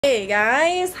Hey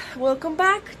guys, welcome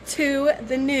back to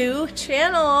the new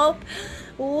channel.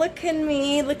 Look at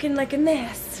me looking like a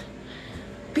mess.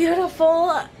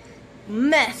 Beautiful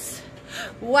mess.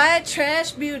 White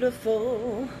trash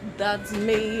beautiful. That's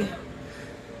me.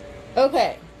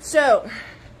 Okay, so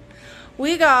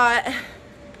we got,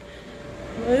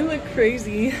 I look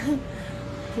crazy.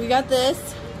 We got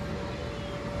this,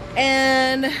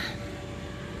 and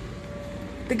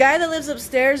the guy that lives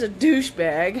upstairs, a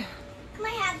douchebag. Can I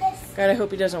have this? God, I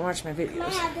hope he doesn't watch my videos. Can I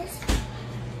have this?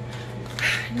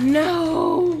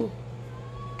 No!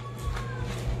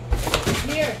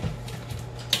 Here.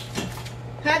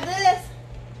 Have this.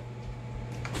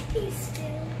 He's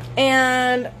still.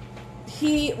 And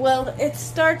well, it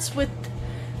starts with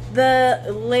the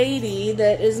lady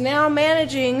that is now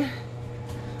managing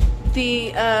the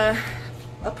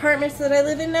apartments that I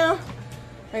live in now.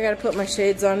 I gotta put my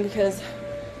shades on because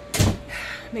it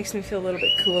makes me feel a little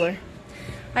bit cooler.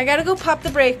 I gotta go pop the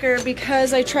breaker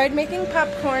because I tried making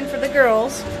popcorn for the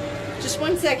girls. Just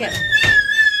 1 second.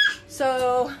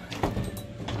 So,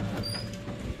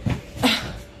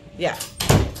 yeah.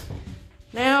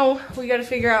 Now we gotta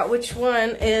figure out which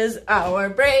one is our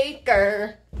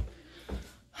breaker.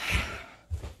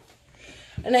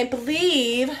 And I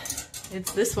believe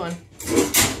it's this one.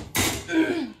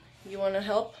 You wanna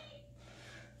help?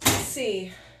 Let's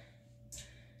see.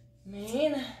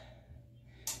 Man.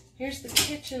 Here's the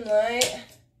kitchen light.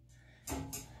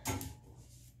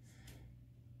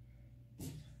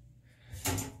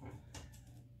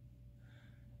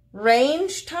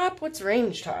 Range top? What's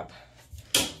range top?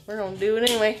 We're gonna do it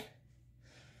anyway.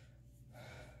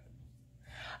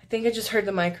 I think I just heard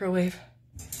the microwave.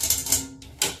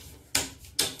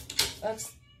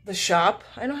 That's the shop.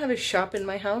 I don't have a shop in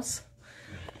my house.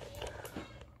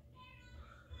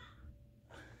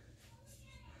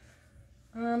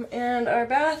 And our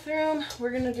bathroom,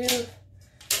 we're gonna do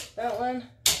that one,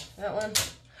 that one.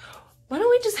 Why don't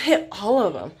we just hit all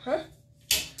of them, huh?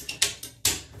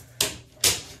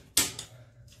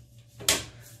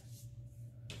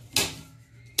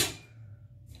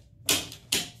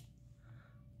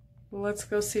 Well, let's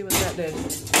go see what that did.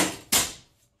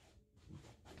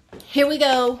 Here we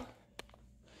go.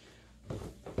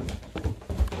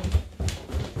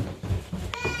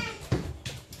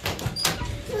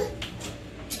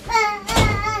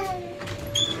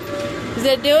 Is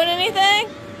it doing anything?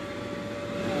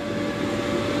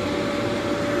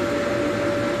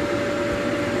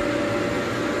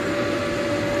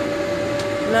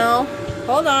 No.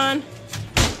 Hold on.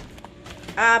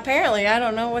 Apparently, I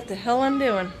don't know what the hell I'm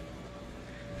doing.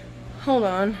 Hold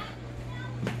on.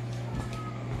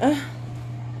 I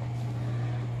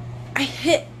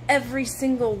hit every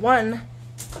single one.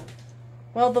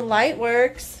 Well, the light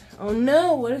works. Oh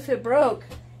no, what if it broke?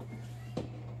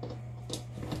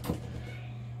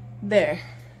 There.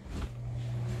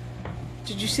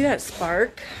 Did you see that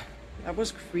spark? That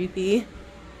was creepy.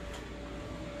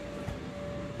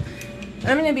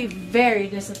 I'm gonna be very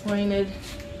disappointed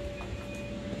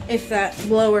if that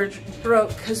blower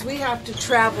broke, because we have to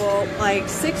travel like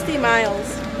 60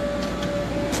 miles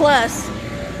plus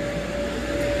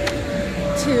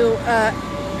to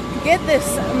get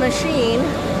this machine.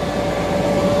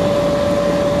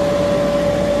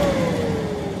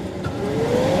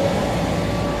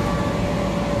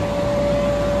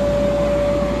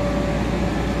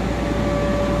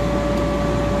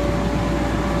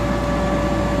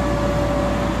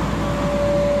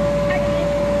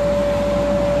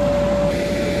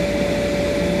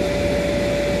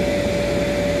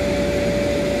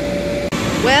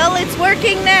 Well, it's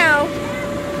working now.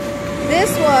 This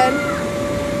one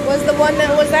was the one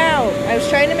that was out. I was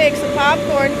trying to make some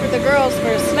popcorn for the girls for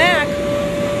a snack,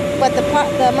 but the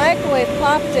microwave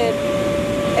popped it,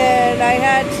 and I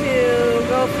had to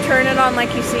go turn it on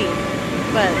like you see.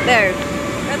 But there,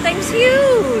 that thing's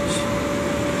huge.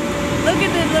 Look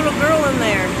at the little girl in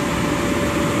there.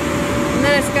 And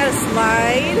then it's got a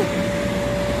slide.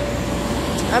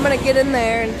 I'm gonna get in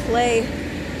there and play.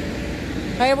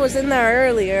 I was in there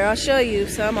earlier. I'll show you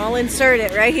some. I'll insert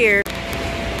it right here.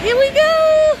 Here we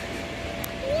go!